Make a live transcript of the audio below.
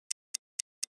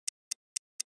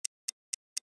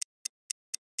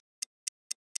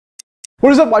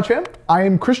What is up, Watch Fam? I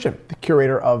am Christian, the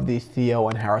curator of the Theo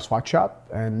and Harris Watch Shop,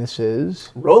 and this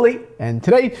is Rolly. And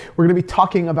today we're going to be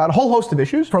talking about a whole host of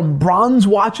issues, from bronze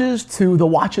watches to the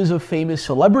watches of famous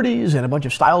celebrities and a bunch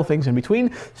of style things in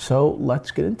between. So let's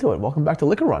get into it. Welcome back to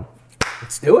Liquor Run.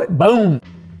 Let's do it. Boom.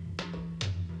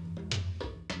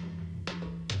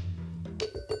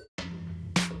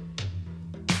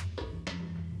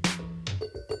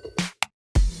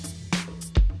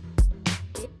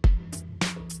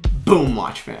 Boom,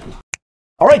 Watch Fam.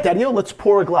 All right, Daddy, let's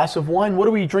pour a glass of wine. What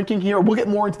are we drinking here? We'll get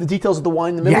more into the details of the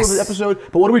wine in the middle of the episode,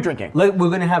 but what are we drinking? We're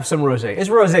going to have some rosé. It's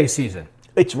rosé season.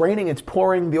 It's raining, it's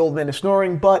pouring, the old man is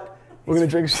snoring, but we're going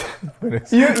to drink.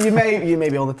 you may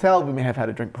be able to tell, we may have had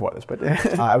a drink before this, but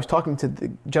I was talking to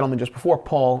the gentleman just before,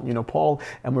 Paul,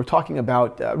 and we're talking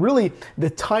about really the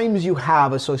times you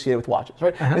have associated with watches,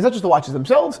 right? It's not just the watches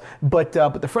themselves, but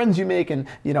the friends you make, and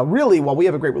really, while we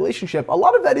have a great relationship, a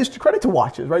lot of that is to credit to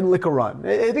watches, right? Liquor Run.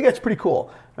 I think that's pretty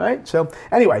cool, right? So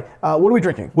anyway, what are we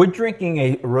drinking? We're drinking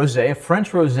a rosé, a French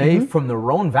rosé from the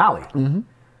Rhone Valley. And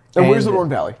where's the Rhone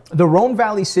Valley? The Rhone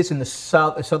Valley sits in the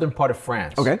southern part of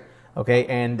France. Okay,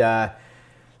 and a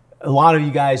lot of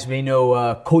you guys may know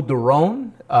Côte de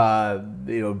Rhone,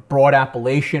 broad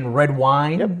appellation, red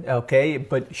wine. Okay,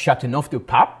 but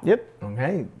Châteauneuf-du-Pape.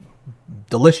 Okay,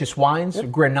 delicious wines,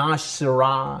 Grenache,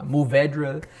 Syrah,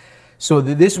 Mourvèdre. So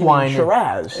this wine,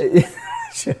 Shiraz.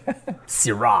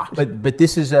 Syrah. But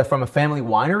this is from a family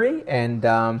winery, and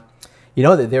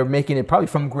they're making it probably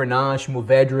from Grenache,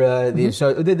 Mourvèdre,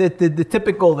 so the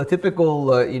typical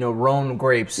Rhone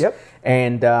grapes.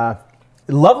 And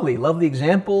lovely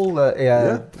example.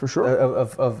 For sure.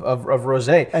 Of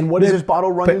rosé. And what does this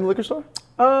bottle run in the liquor store?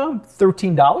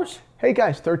 $13. Hey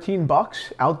guys,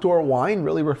 $13, outdoor wine,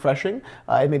 really refreshing.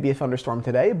 It may be a thunderstorm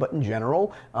today, but in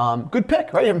general, good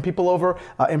pick, right? Having people over,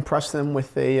 impress them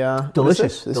with a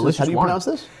delicious how do you wine. pronounce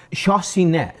this?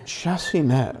 Chassinet.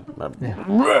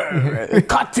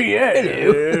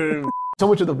 Cartier. So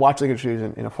much of the watch industry is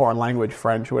in a foreign language,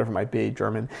 French, or whatever it might be,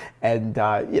 German, and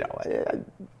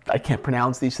I can't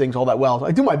pronounce these things all that well.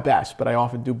 I do my best, but I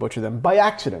often do butcher them by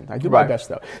accident. I do my best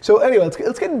though. So anyway, let's get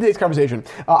into today's conversation.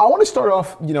 I want to start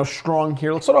off, strong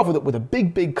here. Let's start off with a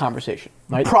big conversation,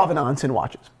 right? Provenance in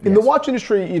watches. In the watch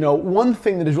industry, one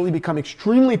thing that has really become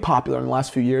extremely popular in the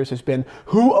last few years has been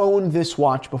who owned this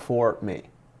watch before me.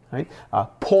 Right?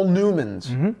 Paul Newman's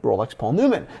Rolex Paul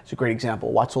Newman is a great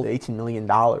example. Watch sold $18 million.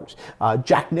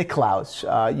 Jack Nicklaus.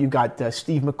 You've got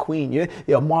Steve McQueen.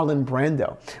 Marlon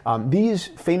Brando. These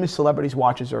famous celebrities'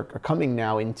 watches are coming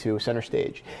now into center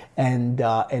stage, and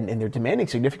they're demanding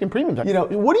significant premiums.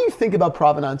 What do you think about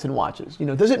provenance in watches?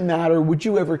 Does it matter? Would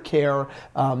you ever care?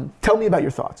 Tell me about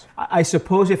your thoughts. I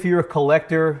suppose if you're a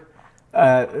collector,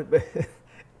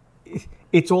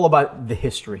 it's all about the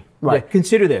history. Right.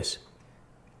 Consider this.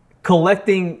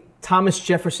 Collecting Thomas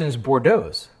Jefferson's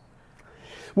Bordeaux's.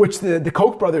 Which the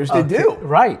Koch brothers did do.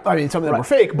 Right. I mean, some of them were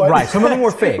fake, but... some of them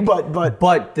were fake.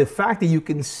 But the fact that you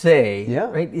can say,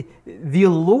 right, the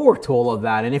allure to all of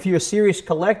that, and if you're a serious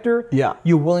collector,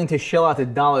 you're willing to shell out the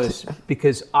dollars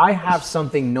because I have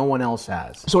something no one else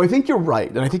has. So I think you're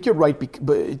right, and I think you're right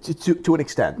to an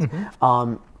extent.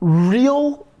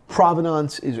 Real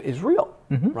provenance is real.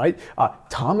 Right?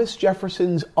 Thomas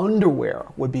Jefferson's underwear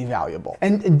would be valuable.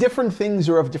 And different things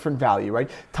are of different value, right?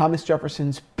 Thomas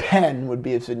Jefferson's pen would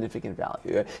be of significant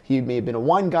value. He may have been a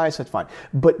wine guy, so that's fine.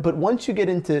 But once you get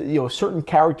into certain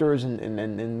characters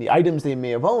and the items they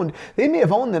may have owned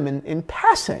them in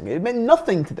passing. It meant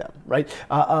nothing to them, right?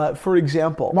 For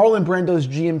example, Marlon Brando's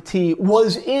GMT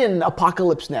was in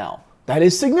Apocalypse Now. That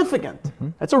is significant.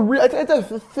 That's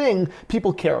a thing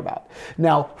people care about.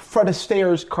 Now, Fred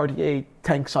Astaire's Cartier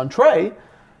Tank Centre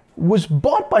was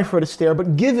bought by Fred Astaire,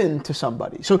 but given to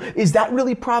somebody. So is that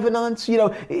really provenance?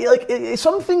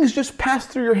 Some things just pass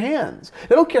through your hands.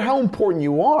 I don't care how important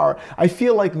you are. I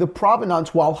feel like the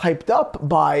provenance, while hyped up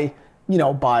by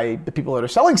the people that are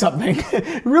selling something,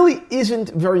 really isn't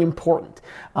very important.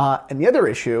 And the other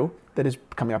issue that is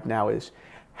coming up now is,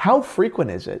 how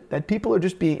frequent is it that people are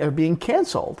just being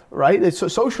canceled, right? It's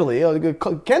socially,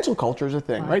 cancel culture is a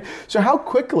thing, right? So how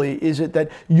quickly is it that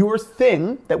your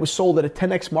thing that was sold at a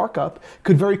 10x markup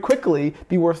could very quickly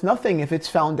be worth nothing if it's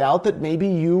found out that maybe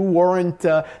you weren't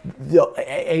a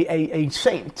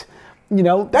saint?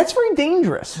 That's very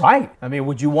dangerous. Right. I mean,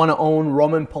 would you want to own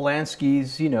Roman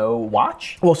Polanski's,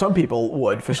 watch? Well, some people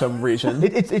would for some reason.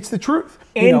 It's the truth.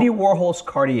 Andy Warhol's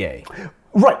Cartier.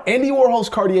 Right. Andy Warhol's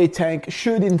Cartier tank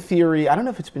should, in theory, I don't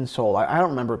know if it's been sold. I don't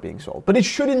remember it being sold. But it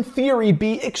should, in theory,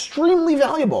 be extremely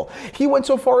valuable. He went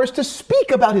so far as to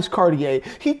speak about his Cartier.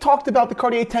 He talked about the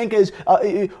Cartier tank as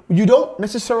you don't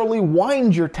necessarily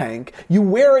wind your tank. You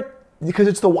wear it because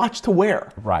it's the watch to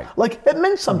wear. Right. Like, it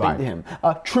meant something to him.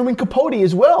 Truman Capote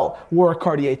as well wore a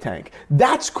Cartier tank.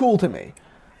 That's cool to me.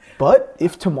 But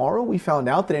if tomorrow we found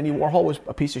out that Andy Warhol was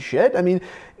a piece of shit, I mean,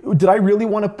 did I really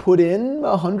want to put in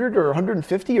 $100 or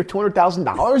 $150 or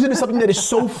 $200,000 into something that is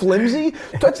so flimsy?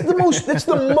 That's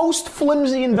the most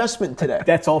flimsy investment today.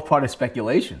 That's all part of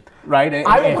speculation, right?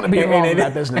 I don't want to be involved in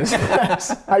that business.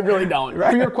 I really don't. Right?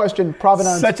 For your question,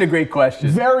 provenance. Such a great question.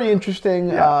 Very interesting.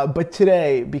 But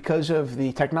today, because of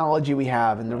the technology we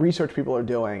have and the research people are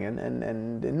doing, and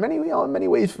in many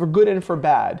ways for good and for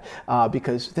bad,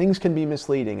 because things can be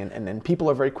misleading and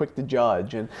people are very quick to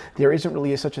judge, and there isn't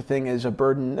really such a thing as a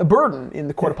burden in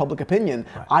the court of public opinion.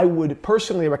 Right. I would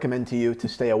personally recommend to you to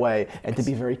stay away and to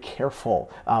be very careful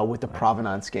with the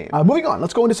provenance game. Moving on,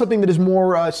 let's go into something that is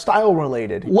more style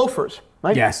related. Loafers.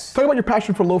 Right? Yes. Talk about your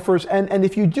passion for loafers, and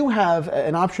if you do have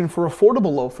an option for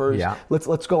affordable loafers,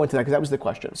 let's go into that because that was the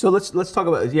question. So let's talk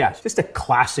about just a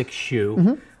classic shoe.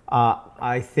 Mm-hmm.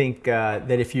 I think that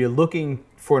if you're looking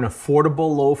for an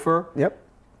affordable loafer,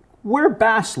 wear a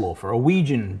Bass loafer, a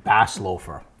Norwegian Bass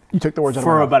loafer. You took the words out of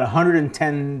my mouth. For about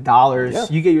 $110,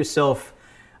 you get yourself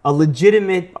a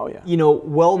legitimate,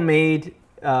 well-made,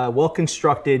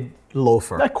 well-constructed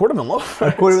loafer. That Cordovan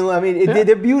loafer. I mean,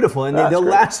 they're beautiful, and they'll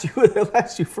last you. They'll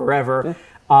last you forever. Yeah.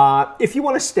 If you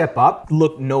want to step up,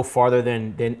 look no farther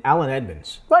than Allen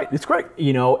Edmonds. Right, it's great.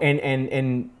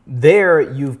 And there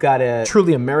you've got a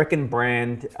truly American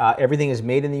brand. Everything is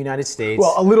made in the United States.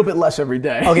 Well, a little bit less every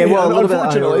day. Okay, well, a little bit.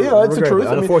 Unfortunately, it's the truth.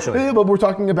 Unfortunately, but we're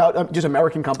talking about just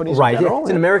American companies. Right, in general. It's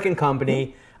an American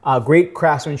company. Great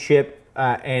craftsmanship,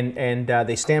 and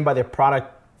they stand by their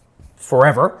product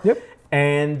forever. Yep.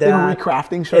 And they have a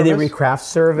recrafting service. They recraft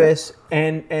service,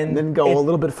 and then go a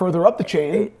little bit further up the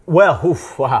chain. You want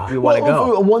to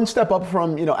go. One step up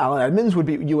from Allen Edmonds would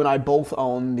be you and I both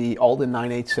own the Alden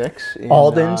 986.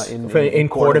 Aldens in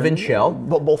Cordovan shell.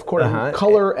 Both Cordovan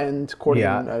color and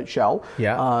Cordovan shell.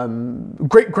 Yeah.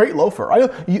 Great loafer.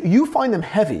 You find them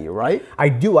heavy, right? I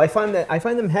do. I find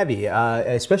them heavy,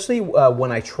 especially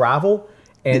when I travel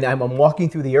and I'm walking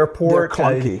through the airport. They're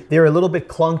clunky. They're a little bit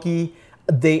clunky.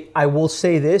 I will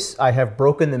say this, I have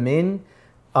broken them in,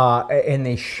 and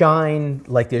they shine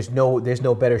like there's no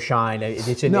better shine.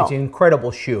 It's an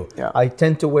incredible shoe. Yeah. I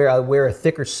tend to wear a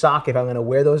thicker sock if I'm going to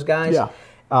wear those guys. Yeah.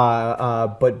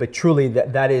 But truly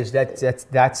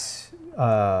that's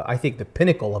I think the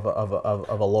pinnacle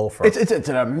of a loafer.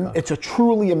 It's a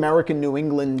truly American New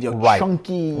England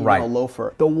chunky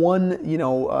loafer. The one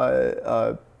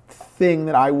thing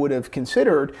that I would have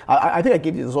considered, I think I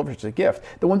gave you this loafer as a gift.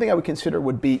 The one thing I would consider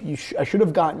would be I should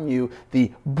have gotten you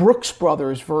the Brooks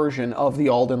Brothers version of the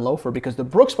Alden loafer, because the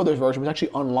Brooks Brothers version was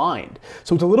actually unlined,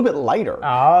 so it's a little bit lighter.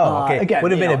 Oh, okay. Again,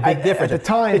 would have been a big difference at the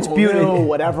time. It's beautiful.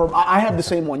 Whatever. I have the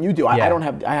same one you do. I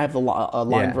have the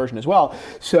lined version as well.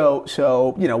 So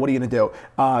what are you going to do?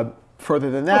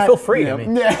 Further than that, feel free.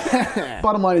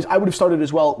 Bottom line is, I would have started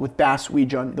as well with Bass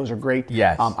Ouijun. Those are great.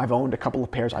 Yes. I've owned a couple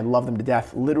of pairs. I love them to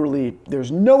death. Literally,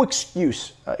 there's no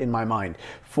excuse in my mind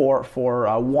for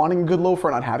wanting a good loafer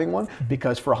and not having one,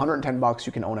 because for $110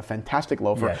 you can own a fantastic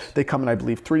loafer. Yes. They come in, I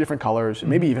believe, 3 different colors,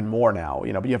 maybe even more now.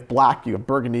 But you have black, you have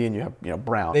burgundy, and you have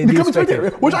brown. They come in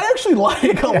Spectators, which I actually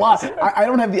like a lot. I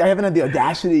haven't had the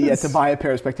audacity yet to buy a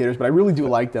pair of Spectators, but I really do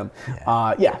like them.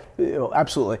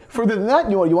 Absolutely. Further than that,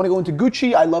 you want to go into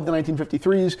Gucci. I love the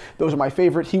 1953s. Those are my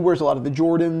favorite. He wears a lot of the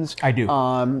Jordans. I do.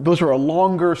 Those are a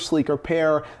longer, sleeker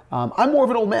pair. I'm more of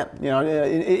an old man,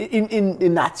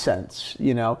 in that sense,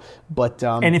 But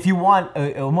and if you want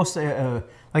almost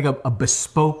like a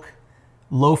bespoke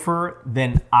loafer,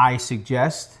 then I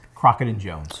suggest Crockett &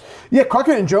 Jones. Yeah,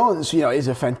 Crockett & Jones, is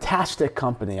a fantastic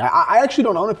company. I actually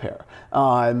don't own a pair.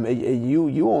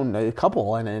 You own a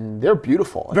couple, and they're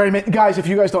beautiful. Guys, if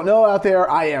you guys don't know out there,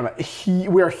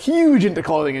 we're huge into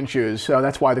clothing and shoes, so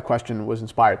that's why the question was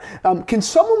inspired. Can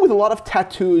someone with a lot of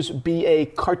tattoos be a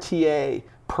Cartier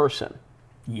person?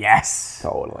 Yes.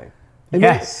 Totally.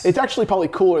 Yes. It's actually probably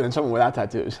cooler than someone without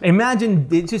tattoos. Imagine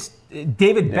just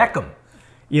David Beckham,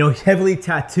 heavily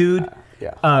tattooed.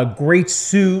 Great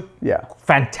suit. Yeah.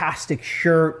 Fantastic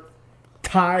shirt.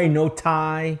 Tie, no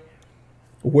tie.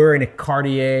 Wearing a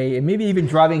Cartier, and maybe even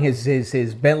driving his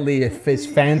Bentley, his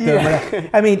Phantom. Yeah.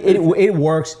 I mean, it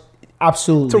works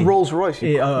absolutely. It's a Rolls Royce.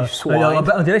 You swine.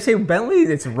 Did I say Bentley?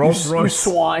 It's a Rolls Royce.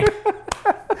 You swine.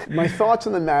 My thoughts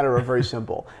on the matter are very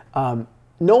simple.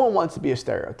 No one wants to be a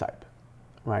stereotype,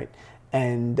 right?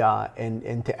 and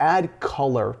to add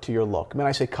color to your look. When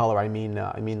I say color, I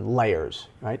mean layers,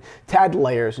 right? To add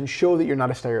layers and show that you're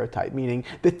not a stereotype, meaning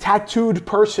the tattooed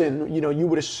person, you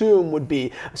would assume would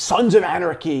be Sons of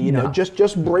Anarchy,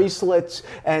 just bracelets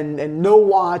and no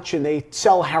watch, and they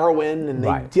sell heroin and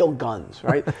they deal guns,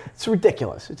 right? It's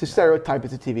ridiculous. It's a stereotype.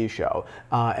 It's a TV show.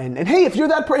 And hey, if you're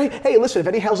that, hey, listen, if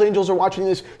any Hells Angels are watching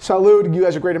this, salute, you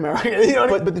guys are great Americans.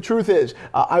 But the truth is,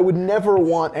 I would never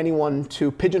want anyone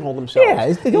to pigeonhole themselves.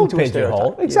 Yeah, they don't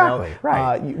pigeonhole. Exactly.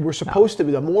 Right. We're supposed to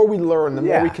be. The more we learn, the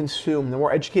more we consume, the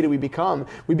more educated we become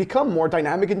more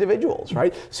dynamic individuals,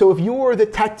 right? So if you're the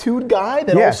tattooed guy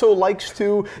that also likes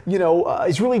to,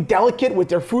 is really delicate with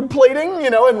their food plating,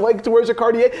 and like to wears a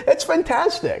Cartier, that's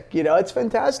fantastic. It's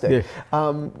fantastic.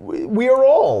 Yeah. We are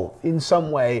all, in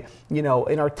some way, in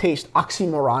our taste,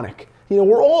 oxymoronic.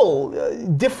 We're all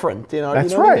different.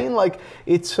 That's what I mean? Like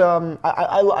it's,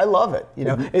 I love it.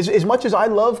 As much as I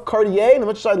love Cartier and as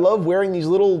much as I love wearing these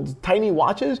little tiny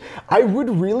watches, I would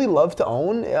really love to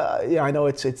own. I know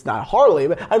it's not Harley,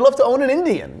 but I'd love to own an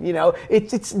Indian.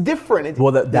 It's different.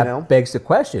 That begs the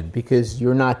question, because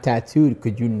you're not tattooed.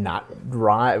 Could you not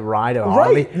ride a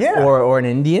Harley or an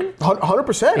Indian?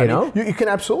 100%. You can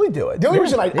absolutely do it. The only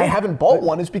reason I haven't bought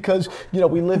one is because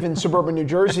we live in suburban New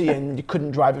Jersey and you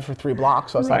couldn't drive it for 3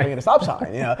 blocks, so I stopped getting a stop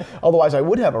sign. Otherwise I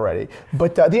would have already.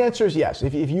 But the answer is yes.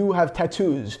 If you have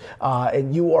tattoos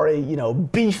and you are a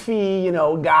beefy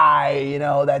guy,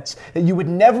 that you would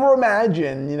never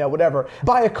imagine, whatever,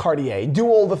 buy a Cartier, do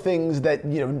all the things that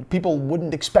people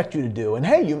wouldn't expect you to do, and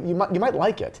hey, you might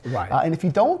like it. Right. And if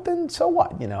you don't, then so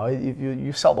what?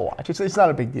 You sell the watch. It's not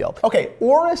a big deal. Okay,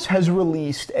 Oris has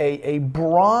released a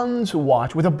bronze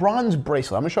watch with a bronze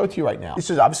bracelet. I'm going to show it to you right now. This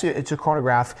is obviously it's a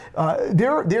chronograph.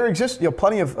 There exists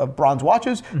plenty of bronze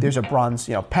watches. There's a bronze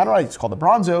Panerai, it's called the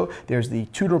Bronzo. There's the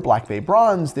Tudor Black Bay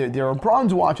Bronze. There are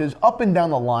bronze watches up and down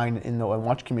the line in the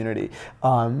watch community.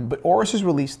 But Oris has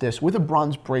released this with a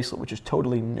bronze bracelet, which is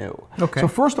totally new. Okay. So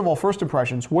first of all, first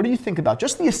impressions, what do you think about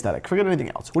just the aesthetic? Forget anything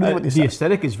else. What do you think about the aesthetic? The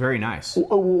aesthetic is very nice.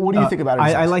 What do you think about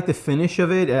it? I like the finish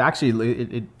of it.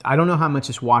 Actually, I don't know how much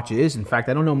this watch is. In fact,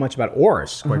 I don't know much about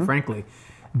Oris, quite frankly.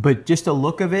 But just the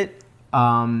look of it,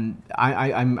 I'm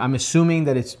assuming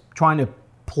that it's trying to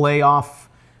play off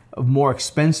of more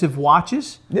expensive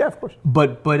watches. Yeah, of course. But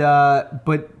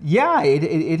yeah,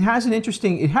 it has an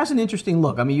interesting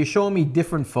look. I mean, you're showing me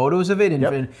different photos of it,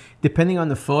 and depending on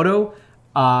the photo,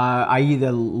 I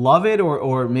either love it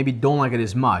or maybe don't like it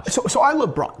as much. So I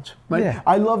love bronze, right? Yeah.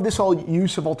 I love this whole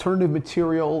use of alternative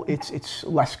material. It's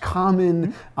less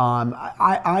common.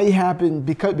 I happen,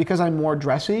 because I'm more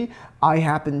dressy, I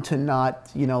happen to not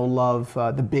love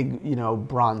the big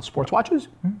bronze sports watches.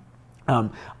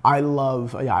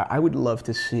 I would love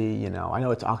to see, I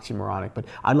know it's oxymoronic, but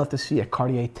I'd love to see a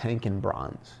Cartier tank in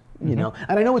bronze. And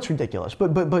I know it's ridiculous,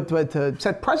 but to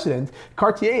set precedent,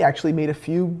 Cartier actually made a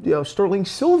few sterling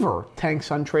silver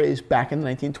tanks on trays back in the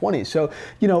 1920s. So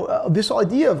this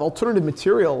idea of alternative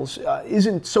materials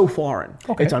isn't so foreign.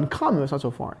 Okay. It's uncommon, it's not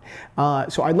so foreign.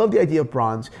 So I love the idea of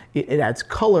bronze. It adds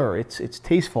color. It's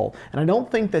tasteful, and I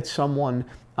don't think that someone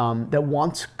that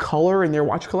wants color in their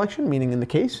watch collection, meaning in the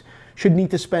case, should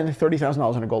need to spend $30,000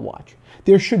 on a gold watch.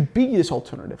 There should be this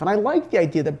alternative. And I like the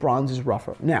idea that bronze is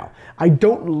rougher. Now, I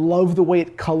don't love the way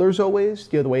it colors always,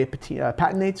 the way it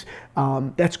patinates.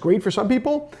 That's great for some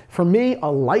people. For me,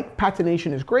 a light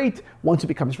patination is great. Once it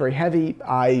becomes very heavy,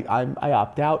 I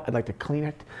opt out. I'd like to clean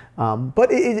it. But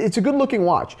it's a good looking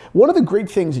watch. One of the great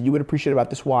things that you would appreciate about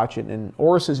this watch, and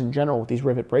Oris's in general with these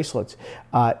rivet bracelets,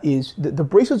 is the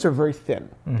bracelets are very thin.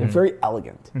 They're very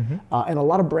elegant. And a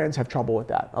lot of brands have trouble with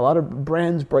that. A lot of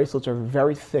brands' bracelets are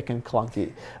very thick and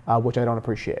clunky, which I don't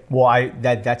appreciate. Well,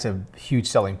 that's a huge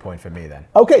selling point for me then.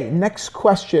 Okay, next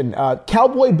question.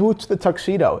 Cowboy boots, the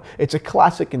tuxedo. It's a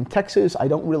classic in Texas. I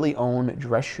don't really own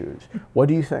dress shoes. What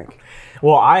do you think?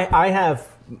 Well,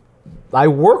 I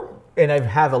work and I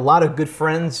have a lot of good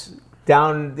friends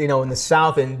down, in the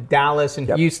South, in Dallas and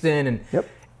Houston and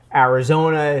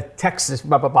Arizona, Texas,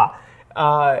 blah, blah, blah.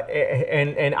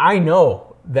 And I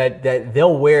know that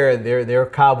they'll wear their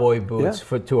cowboy boots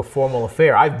to a formal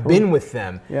affair. I've been with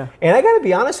them. Yeah. And I got to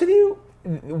be honest with you,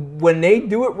 when they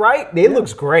do it right, it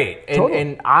looks great.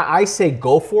 And I say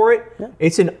go for it. Yeah.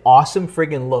 It's an awesome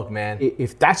friggin' look, man.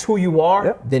 If that's who you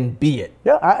are, then be it.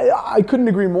 Yeah, I couldn't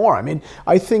agree more. I mean,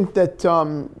 I think that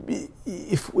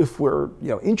if we're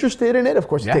interested in it, of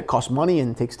course it costs money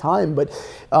and takes time, but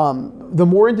the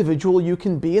more individual you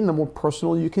can be and the more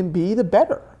personal you can be, the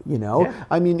better. You know,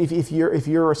 I mean, if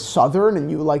you're a Southern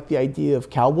and you like the idea of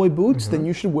cowboy boots, then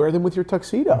you should wear them with your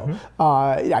tuxedo.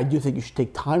 I do think you should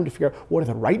take time to figure out what are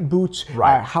the right boots.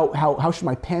 How should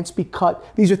my pants be cut?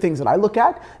 These are things that I look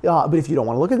at. But if you don't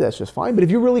want to look at that, that's just fine. But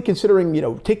if you're really considering,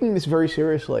 taking this very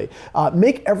seriously,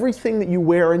 make everything that you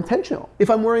wear intentional. If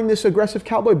I'm wearing this aggressive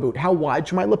cowboy boot, how wide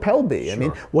should my lapel be? I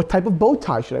mean, what type of bow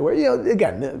tie should I wear?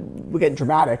 Again, we're getting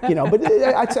dramatic, but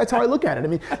that's how I look at it. I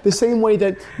mean, the same way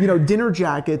that dinner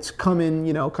jackets come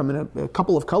in a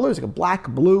couple of colors, like a black,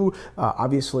 blue.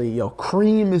 Obviously,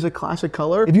 cream is a classic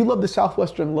color. If you love the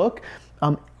Southwestern look,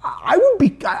 I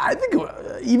think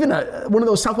even one of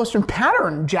those Southwestern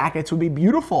pattern jackets would be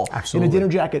beautiful in a dinner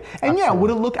jacket. And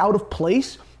would it look out of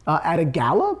place at a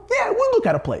gala? Yeah, it would look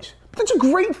out of place. But that's a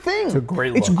great thing. It's a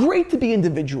great look. It's great to be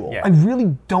individual. I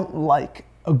really don't like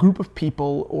a group of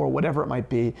people or whatever it might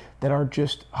be that are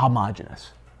just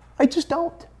homogenous. I just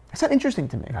don't. It's not interesting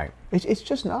to me. Right. It's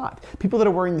just not. People that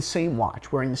are wearing the same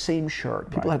watch, wearing the same shirt,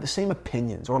 people that have the same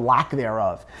opinions or lack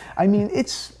thereof. I mean,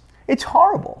 it's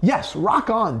horrible. Yes, rock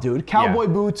on, dude. Cowboy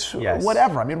boots,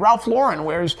 whatever. I mean, Ralph Lauren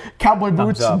wears cowboy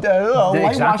boots,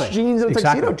 white-washed jeans, and a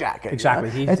tuxedo jacket. Exactly.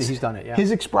 He's done it,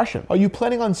 His expression. Are you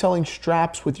planning on selling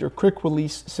straps with your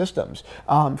quick-release systems?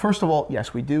 First of all,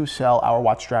 yes, we do sell our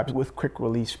watch straps with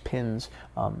quick-release pins.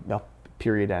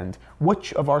 Period end.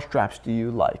 Which of our straps do you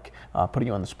like? Putting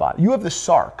you on the spot. You have the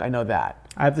Sark, I know that.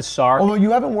 I have the Sark. Although you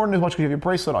haven't worn it as much because you have your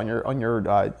bracelet on your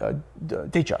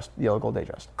Datejust, the yellow gold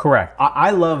Datejust. Correct.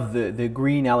 I love the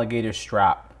green alligator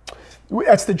strap.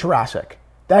 That's the Jurassic.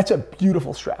 That's a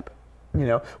beautiful strap.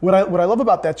 What I love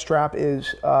about that strap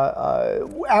is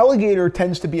alligator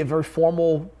tends to be a very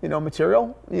formal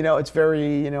material. It's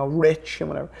very rich and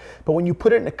whatever. But when you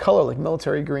put it in a color like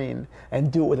military green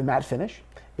and do it with a matte finish,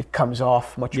 it comes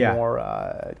off much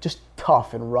more just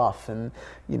tough and rough and,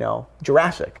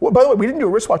 Jurassic. Well, by the way, we didn't do a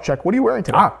wristwatch check. What are you wearing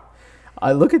today?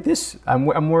 Look at this.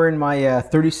 I'm wearing my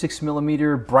 36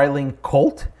 millimeter Breitling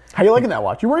Colt. How you liking that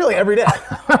watch? You're wearing it every day.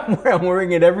 I'm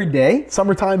wearing it every day.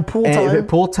 Summertime, pool time.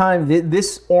 Pool time.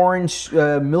 This orange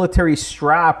military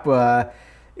strap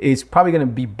is probably going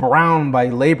to be brown by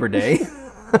Labor Day.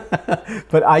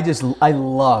 But I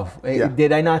love.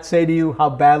 Did I not say to you how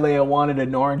badly I wanted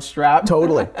an orange strap?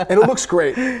 Totally, and it looks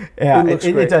great. Yeah,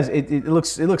 it does. It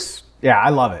looks. Yeah, I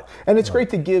love it. And it's great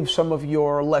to give some of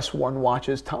your less worn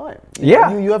watches time. You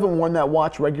haven't worn that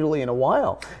watch regularly in a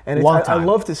while, and I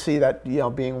love to see that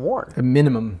being worn. A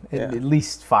minimum, at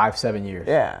least 5-7 years.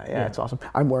 Yeah, it's awesome.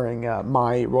 I'm wearing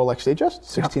my Rolex Datejust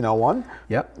 1601.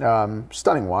 Yep.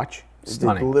 Stunning watch.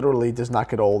 Stunning. It literally does not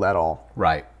get old at all.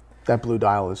 Right. That blue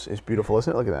dial is beautiful,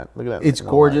 isn't it? Look at that. Look at that. It's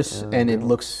gorgeous, and it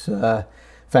looks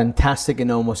fantastic in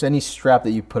almost any strap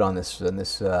that you put on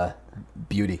this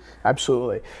beauty.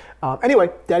 Absolutely. Anyway,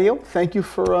 Daddy-O, thank you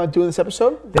for doing this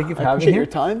episode. Thank you for having me. I appreciate your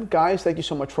time. Guys, thank you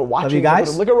so much for watching. Love you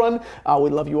guys. Liquor Run. We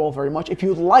love you all very much. If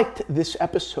you liked this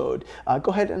episode,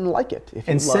 go ahead and like it.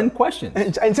 Send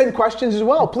questions. And send questions as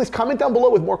well. Please comment down below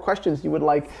with more questions you would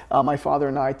like my father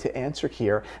and I to answer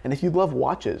here. And if you love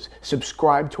watches,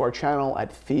 subscribe to our channel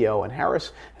at Theo and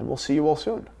Harris, and we'll see you all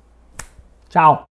soon. Ciao.